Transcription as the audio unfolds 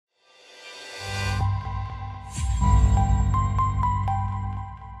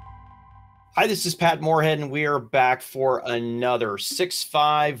Hi, this is Pat Moorhead, and we are back for another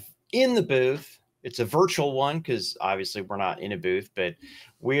 6-5 in the booth. It's a virtual one because obviously we're not in a booth, but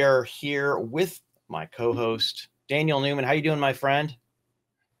we are here with my co-host, Daniel Newman. How you doing, my friend?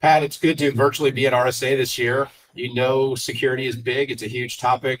 Pat, it's good to virtually be at RSA this year. You know, security is big. It's a huge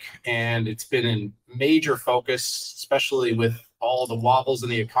topic, and it's been in major focus, especially with all the wobbles in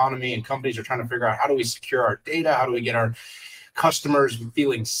the economy, and companies are trying to figure out how do we secure our data? How do we get our customers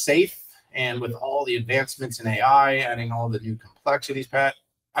feeling safe? And with all the advancements in AI, adding all the new complexities, Pat,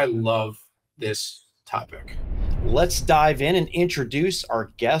 I love this topic. Let's dive in and introduce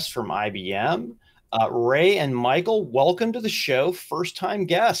our guests from IBM. Ray and Michael, welcome to the show. First-time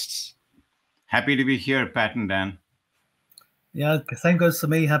guests. Happy to be here, Pat and Dan. Yeah, same goes for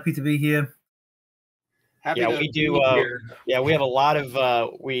me. Happy to be here. We have a lot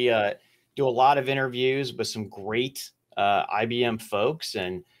of we do a lot of interviews with some great IBM folks,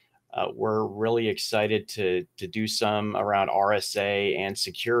 and we're really excited to do some around RSA and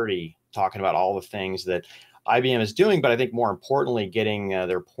security, talking about all the things that IBM is doing, but I think more importantly, getting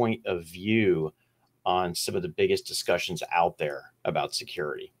their point of view on some of the biggest discussions out there about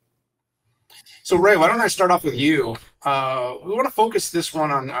security. So Ray, why don't I start off with you? We want to focus this one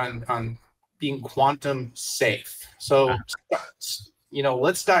on being quantum safe. So,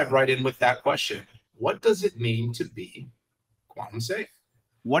 let's dive right in with that question. What does it mean to be quantum safe?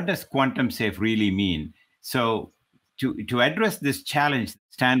 What does quantum safe really mean? So to address this challenge,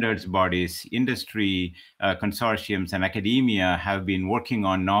 standards bodies, industry consortiums, and academia have been working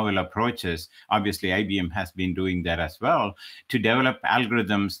on novel approaches. Obviously, IBM has been doing that as well, to develop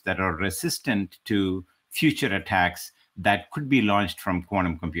algorithms that are resistant to future attacks that could be launched from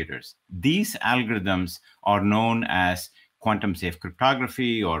quantum computers. These algorithms are known as quantum safe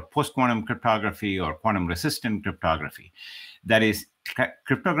cryptography or post-quantum cryptography or quantum resistant cryptography. That is,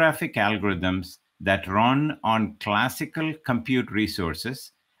 cryptographic algorithms that run on classical compute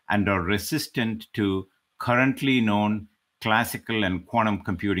resources and are resistant to currently known classical and quantum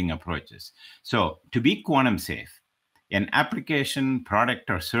computing approaches. So to be quantum safe, an application,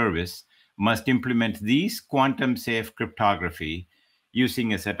 product, or service must implement these quantum safe cryptography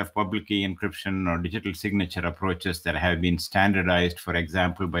using a set of public key encryption or digital signature approaches that have been standardized, for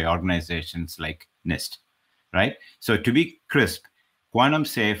example, by organizations like NIST, right? So to be crisp, quantum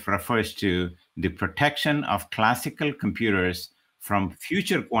safe refers to the protection of classical computers from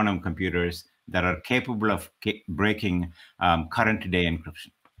future quantum computers that are capable of breaking current day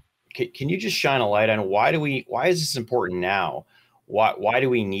encryption. Can you just shine a light on why is this important now? Why do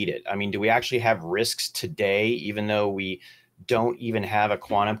we need it? I mean, do we actually have risks today, even though we don't even have a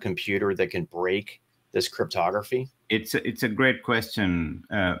quantum computer that can break this cryptography? It's a great question,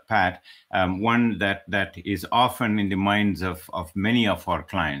 Pat. One that is often in the minds of many of our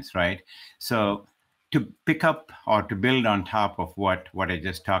clients, right? So to pick up or to build on top of what I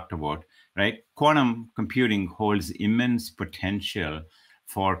just talked about, right? Quantum computing holds immense potential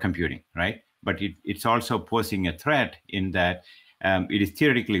for computing, right? But it's also posing a threat in that it is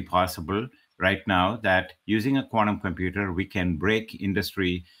theoretically possible right now that using a quantum computer, we can break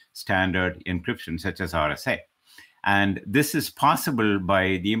industry standard encryption such as RSA. And this is possible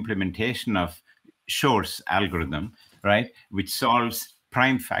by the implementation of Shor's algorithm, right, which solves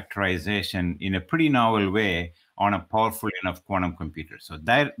prime factorization in a pretty novel way on a powerful enough quantum computer. So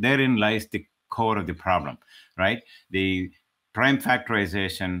therein lies the core of the problem, right? The prime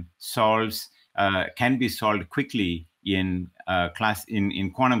factorization can be solved quickly in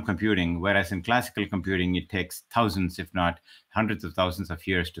quantum computing, whereas in classical computing, it takes thousands, if not hundreds of thousands of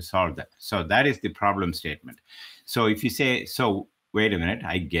years to solve that. So that is the problem statement. So if you say, so wait a minute,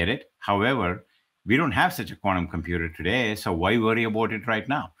 I get it. However, we don't have such a quantum computer today, so why worry about it right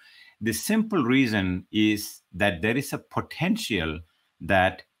now? The simple reason is that there is a potential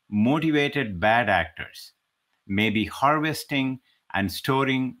that motivated bad actors may be harvesting and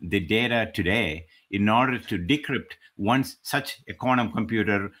storing the data today in order to decrypt once such a quantum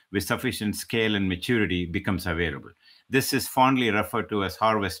computer with sufficient scale and maturity becomes available. This is fondly referred to as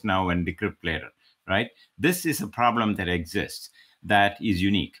harvest now and decrypt later, right? This is a problem that exists that is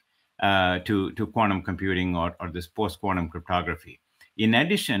unique to quantum computing or this post-quantum cryptography. In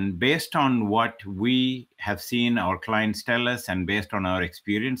addition, based on what we have seen our clients tell us and based on our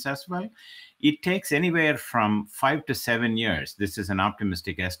experience as well, it takes anywhere from 5 to 7 years, this is an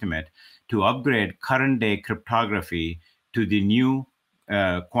optimistic estimate, to upgrade current day cryptography to the new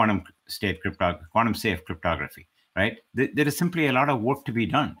quantum safe cryptography, right? There is simply a lot of work to be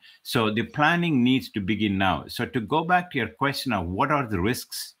done. So the planning needs to begin now. So to go back to your question of what are the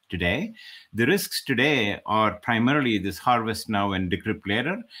risks today. The risks today are primarily this harvest now and decrypt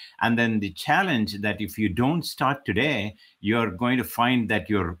later. And then the challenge that if you don't start today, you're going to find that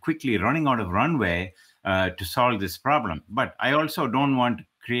you're quickly running out of runway to solve this problem. But I also don't want to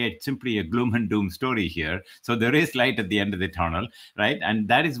create simply a gloom and doom story here. So there is light at the end of the tunnel, right? And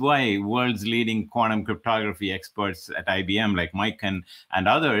that is why world's leading quantum cryptography experts at IBM, like Mike and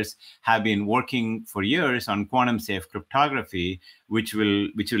others, have been working for years on quantum safe cryptography, which will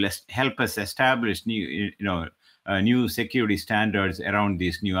help us establish new security standards around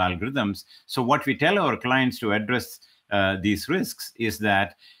these new algorithms. So what we tell our clients to address these risks is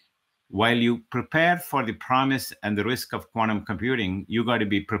that while you prepare for the promise and the risk of quantum computing, you got to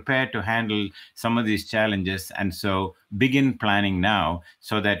be prepared to handle some of these challenges. And so begin planning now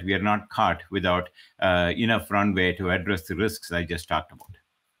so that we are not caught without enough runway to address the risks I just talked about.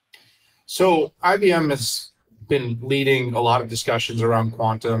 So IBM has been leading a lot of discussions around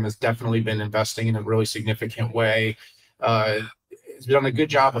quantum, has definitely been investing in a really significant way. It's done a good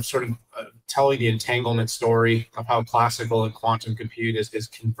job of sort of telling the entanglement story of how classical and quantum compute is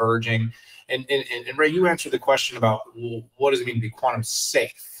converging. And Ray, you answered the question about, well, what does it mean to be quantum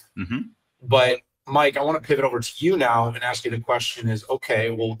safe? Mm-hmm. But Mike, I want to pivot over to you now and ask you the question is,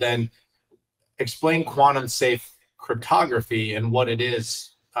 okay, well then explain quantum safe cryptography and what it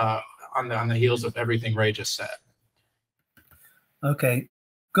is on the heels of everything Ray just said. Okay,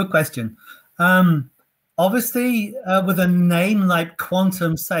 good question. Obviously, with a name like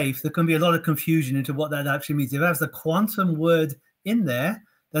quantum safe, there can be a lot of confusion into what that actually means. If it has the quantum word in there,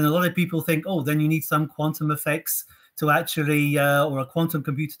 then a lot of people think, oh, then you need some quantum effects to actually, or a quantum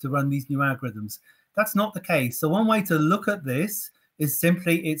computer to run these new algorithms. That's not the case. So one way to look at this is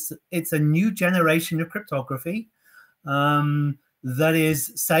simply it's a new generation of cryptography that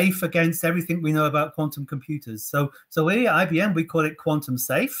is safe against everything we know about quantum computers. So we at IBM, we call it quantum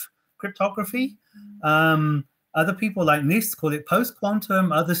safe cryptography. Other people like NIST call it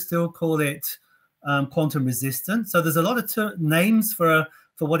post-quantum. Others still call it quantum resistant. So there's a lot of names for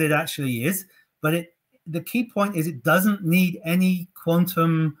what it actually is. But the key point is it doesn't need any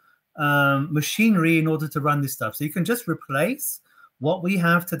quantum machinery in order to run this stuff. So you can just replace what we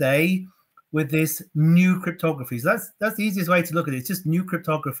have today with this new cryptography. So that's the easiest way to look at it. It's just new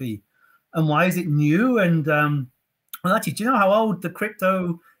cryptography. And why is it new? And well, actually, do you know how old the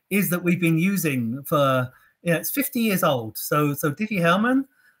crypto is that we've been using for, it's 50 years old. So Diffie and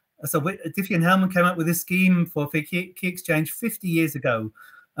Hellman came up with this scheme for key exchange 50 years ago.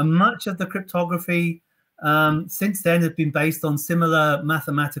 And much of the cryptography since then has been based on similar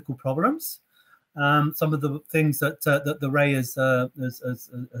mathematical problems. Some of the things that the Ray has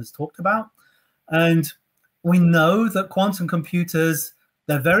talked about. And we know that quantum computers,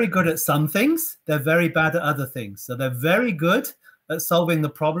 they're very good at some things. They're very bad at other things. So they're very good at solving the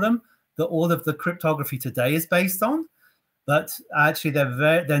problem that all of the cryptography today is based on, but actually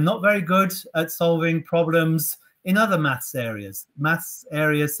they're not very good at solving problems in other maths areas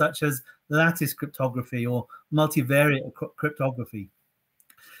such as lattice cryptography or multivariate cryptography.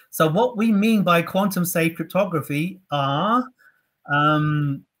 So what we mean by quantum safe cryptography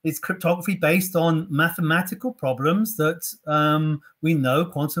is cryptography based on mathematical problems that we know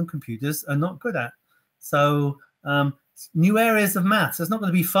quantum computers are not good at. So new areas of maths. It's not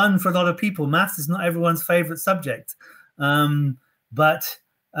going to be fun for a lot of people. Maths is not everyone's favorite subject. But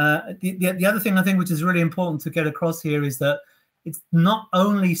the other thing I think which is really important to get across here is that it's not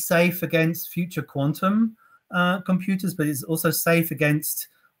only safe against future quantum computers, but it's also safe against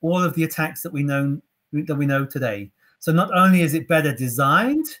all of the attacks that we know today. So not only is it better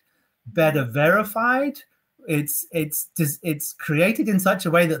designed, better verified, it's created in such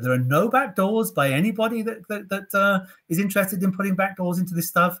a way that there are no backdoors by anybody that is interested in putting backdoors into this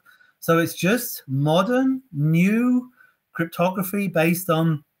stuff. So it's just modern, new cryptography based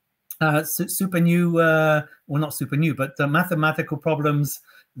on super new, well, not super new, but mathematical problems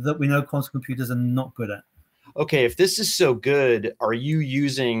that we know quantum computers are not good at. Okay, if this is so good, are you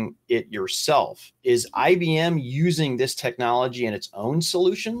using it yourself? Is IBM using this technology in its own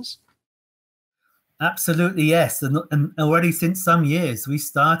solutions? Absolutely, yes. And already since some years, we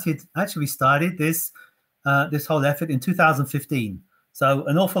started this this whole effort in 2015. So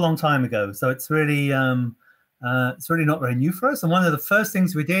an awful long time ago. So it's really not very new for us. And one of the first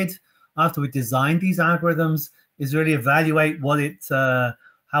things we did after we designed these algorithms is really evaluate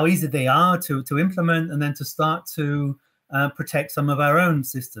how easy they are to implement, and then to start to protect some of our own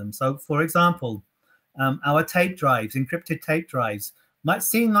systems. So, for example, our tape drives, encrypted tape drives, might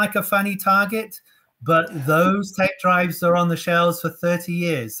seem like a funny target, but those tape drives are on the shelves for 30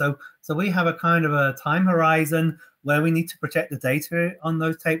 years. So we have a kind of a time horizon where we need to protect the data on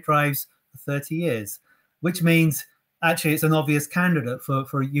those tape drives for 30 years, which means actually it's an obvious candidate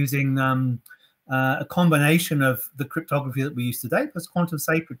for using a combination of the cryptography that we use today plus quantum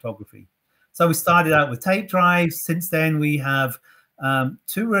safe cryptography. So we started out with tape drives. Since then, we have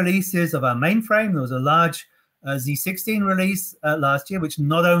 2 releases of our mainframe. There was a large Z16 release last year, which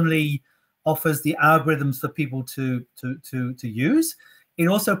not only offers the algorithms for people to use, it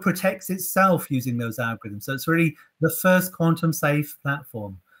also protects itself using those algorithms. So it's really the first quantum safe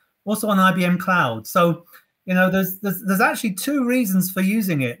platform. Also on IBM Cloud. So, you know, there's actually 2 reasons for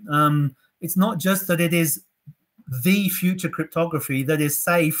using it. It's not just that it is the future cryptography that is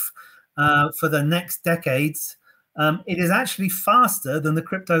safe for the next decades. It is actually faster than the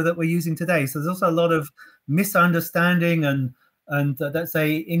crypto that we're using today. So there's also a lot of misunderstanding and let's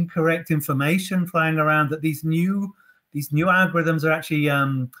say incorrect information flying around that these new algorithms are actually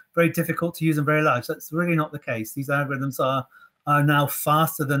very difficult to use and very large. That's really not the case. These algorithms are now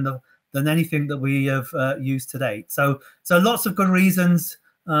faster than anything that we have used to date. So lots of good reasons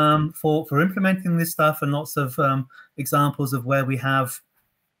for implementing this stuff, and lots of examples of where we have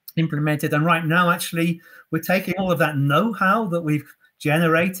implemented. And right now, actually, we're taking all of that know-how that we've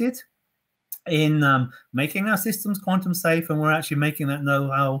generated in making our systems quantum safe, and we're actually making that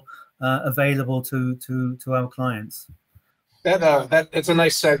know-how available to our clients. It's a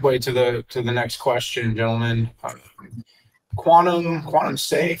nice segue to the next question, gentlemen. Quantum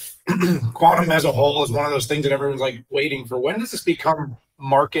safe, quantum as a whole is one of those things that everyone's like waiting for. When does this become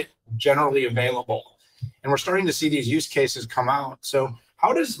market generally available? And we're starting to see these use cases come out. So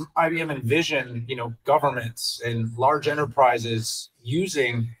how does IBM envision, you know, governments and large enterprises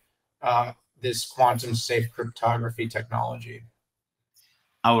using this quantum safe cryptography technology?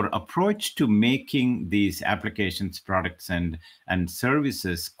 Our approach to making these applications, products, and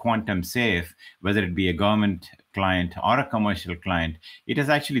services quantum safe, whether it be a government client or a commercial client, it has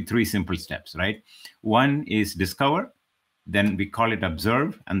actually 3 simple steps, right? One is discover, then we call it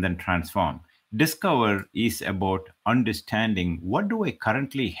observe, and then transform. Discover is about understanding what do I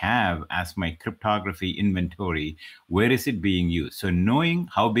currently have as my cryptography inventory, where is it being used? So knowing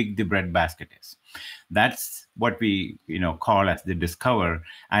how big the breadbasket is. That's what we call as the discover,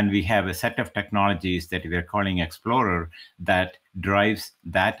 and we have a set of technologies that we are calling Explorer that drives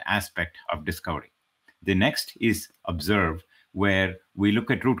that aspect of discovery. The next is observe, where we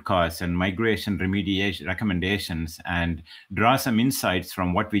look at root cause and migration remediation recommendations and draw some insights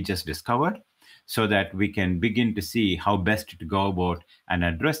from what we just discovered, so that we can begin to see how best to go about and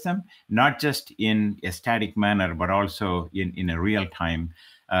address them, not just in a static manner, but also in a real-time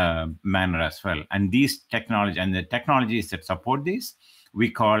manner as well. And these technology and the technologies that support these, we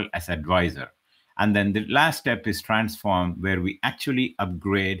call as advisor. And then the last step is transform, where we actually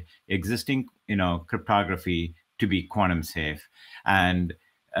upgrade existing cryptography to be quantum safe. And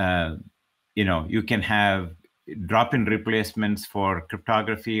you can have drop-in replacements for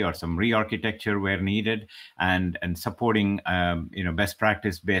cryptography or some re-architecture where needed, and supporting best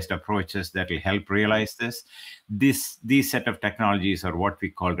practice-based approaches that will help realize this. These set of technologies are what we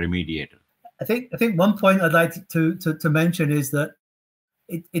call remediator. I think one point I'd like to mention is that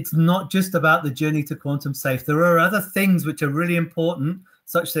it's not just about the journey to quantum safe. There are other things which are really important,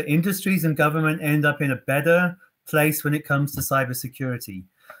 such that industries and government end up in a better place when it comes to cybersecurity.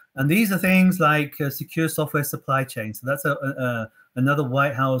 And these are things like secure software supply chain. So that's another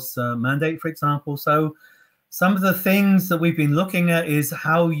White House mandate, for example. So some of the things that we've been looking at is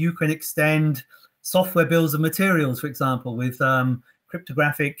how you can extend software bills of materials, for example, with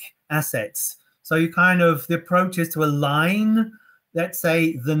cryptographic assets. So the approach is to align, let's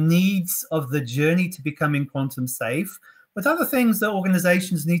say, the needs of the journey to becoming quantum safe with other things that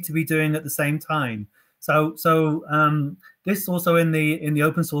organizations need to be doing at the same time. So this also in the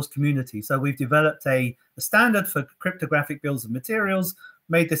open source community. So we've developed a standard for cryptographic bills of materials,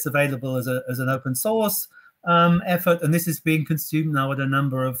 made this available as an open source effort, and this is being consumed now at a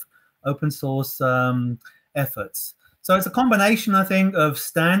number of open source efforts. So it's a combination, I think, of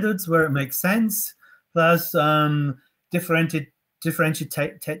standards where it makes sense, plus differentiated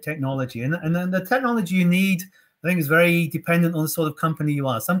technology. And then the technology you need, I think, is very dependent on the sort of company you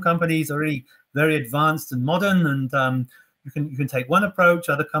are. Some companies are really very advanced and modern, and you can take one approach.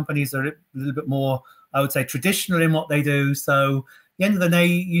 Other companies are a little bit more, I would say, traditional in what they do. So at the end of the day,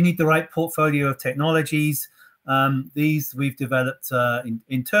 you need the right portfolio of technologies. These we've developed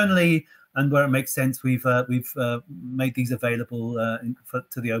internally, and where it makes sense, we've made these available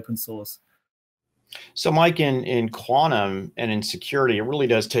to the open source. So, Mike, in quantum and in security, it really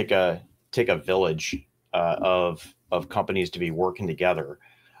does take a village of companies to be working together.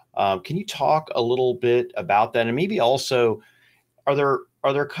 Can you talk a little bit about that? And maybe also, are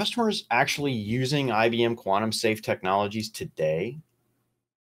there customers actually using IBM Quantumsafe technologies today?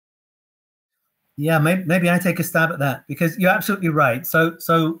 Yeah, maybe I take a stab at that, because you're absolutely right.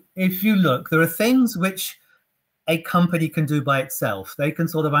 So if you look, there are things which a company can do by itself. They can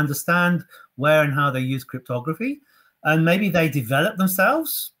sort of understand where and how they use cryptography, and maybe they develop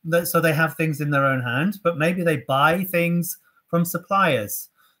themselves, so they have things in their own hand, but maybe they buy things from suppliers.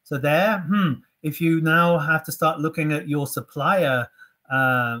 So there, if you now have to start looking at your supplier,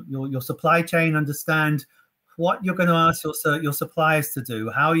 your supply chain, understand what you're going to ask your suppliers to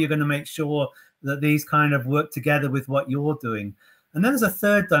do, how you're going to make sure that these kind of work together with what you're doing. And then there's a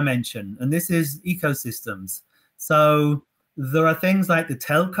third dimension, and this is ecosystems. So there are things like the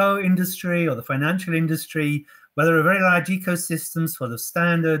telco industry or the financial industry, where there are very large ecosystems full of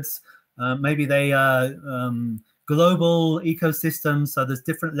standards. Maybe they are global ecosystems, so there's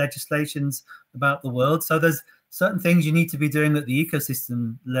different legislations about the world. So there's certain things you need to be doing at the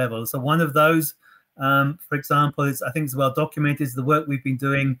ecosystem level. So one of those, for example, is, I think it's well documented, is the work we've been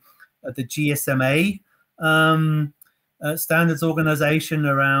doing at the GSMA standards organization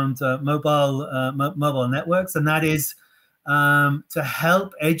around mobile networks, and that is to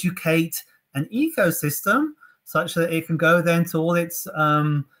help educate an ecosystem such that it can go then to all its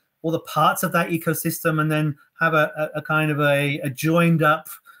all the parts of that ecosystem, and then have a kind of a joined up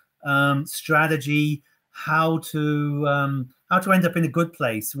strategy how to end up in a good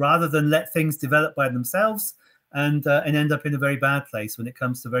place, rather than let things develop by themselves and end up in a very bad place when it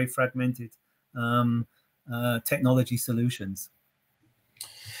comes to very fragmented technology solutions.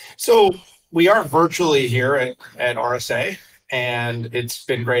 So we are virtually here at RSA, and it's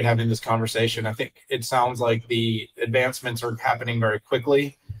been great having this conversation. I think it sounds like the advancements are happening very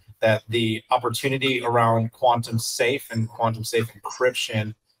quickly, that the opportunity around quantum safe and quantum safe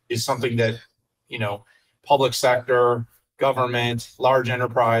encryption is something that, you know, public sector, government, large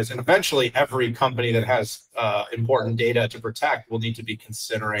enterprise, and eventually every company that has important data to protect will need to be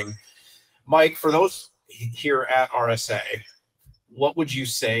considering. Mike, for those here at RSA, what would you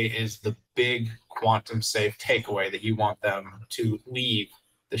say is the big quantum safe takeaway that you want them to leave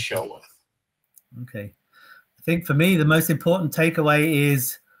the show with? Okay. I think for me, the most important takeaway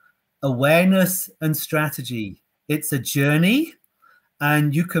is awareness and strategy. It's a journey,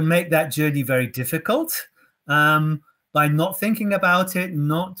 and you can make that journey very difficult by not thinking about it,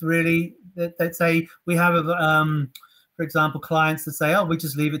 not really, let's say we have, for example, clients that say, oh, we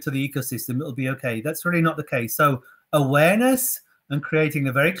just leave it to the ecosystem, it'll be okay. That's really not the case. So awareness and creating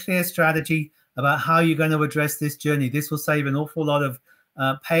a very clear strategy about how you're going to address this journey. This will save an awful lot of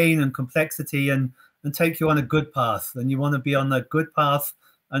pain and complexity and take you on a good path. And you want to be on the good path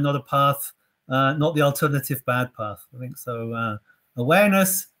and not a path, not the alternative bad path. I think so.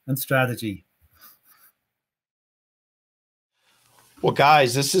 Awareness and strategy. Well,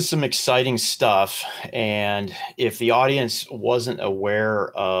 guys, this is some exciting stuff. And if the audience wasn't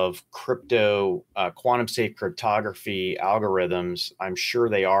aware of quantum safe cryptography algorithms, I'm sure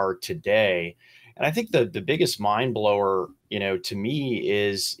they are today. And I think the biggest mind blower, to me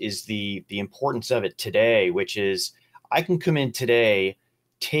is the importance of it today, which is I can come in today,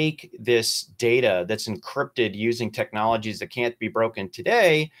 take this data that's encrypted using technologies that can't be broken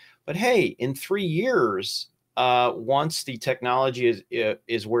today, but hey, in 3 years, once the technology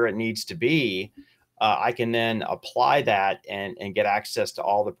is where it needs to be, I can then apply that and get access to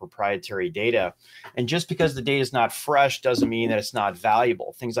all the proprietary data. And just because the data is not fresh doesn't mean that it's not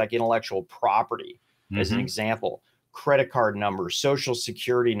valuable. Things like intellectual property, as an example, credit card numbers, social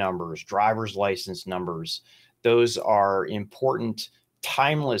security numbers, driver's license numbers. Those are important,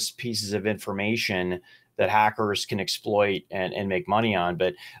 timeless pieces of information that hackers can exploit and make money on.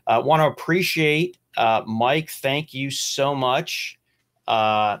 But want to appreciate Mike, thank you so much,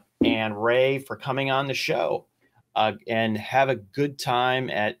 and Ray for coming on the show. And have a good time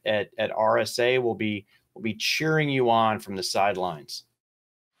at RSA. We'll be cheering you on from the sidelines.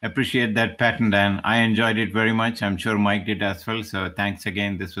 Appreciate that, Pat and Dan. I enjoyed it very much. I'm sure Mike did as well. So thanks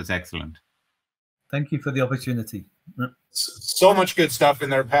again. This was excellent. Thank you for the opportunity. So much good stuff in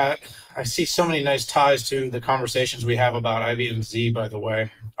there, Pat. I see so many nice ties to the conversations we have about IBM Z, by the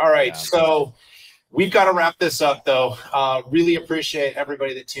way. All right, so we've got to wrap this up, though. Really appreciate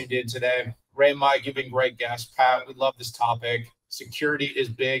everybody that tuned in today. Ray, Mike, you've been great guests. Pat, we love this topic. Security is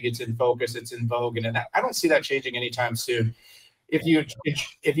big. It's in focus. It's in vogue. And I don't see that changing anytime soon. If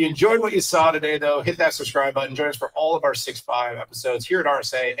you enjoyed what you saw today, though, hit that subscribe button. Join us for all of our 6.5 episodes here at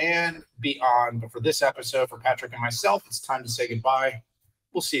RSA and beyond. But for this episode, for Patrick and myself, it's time to say goodbye.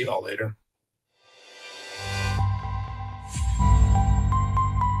 We'll see you all later.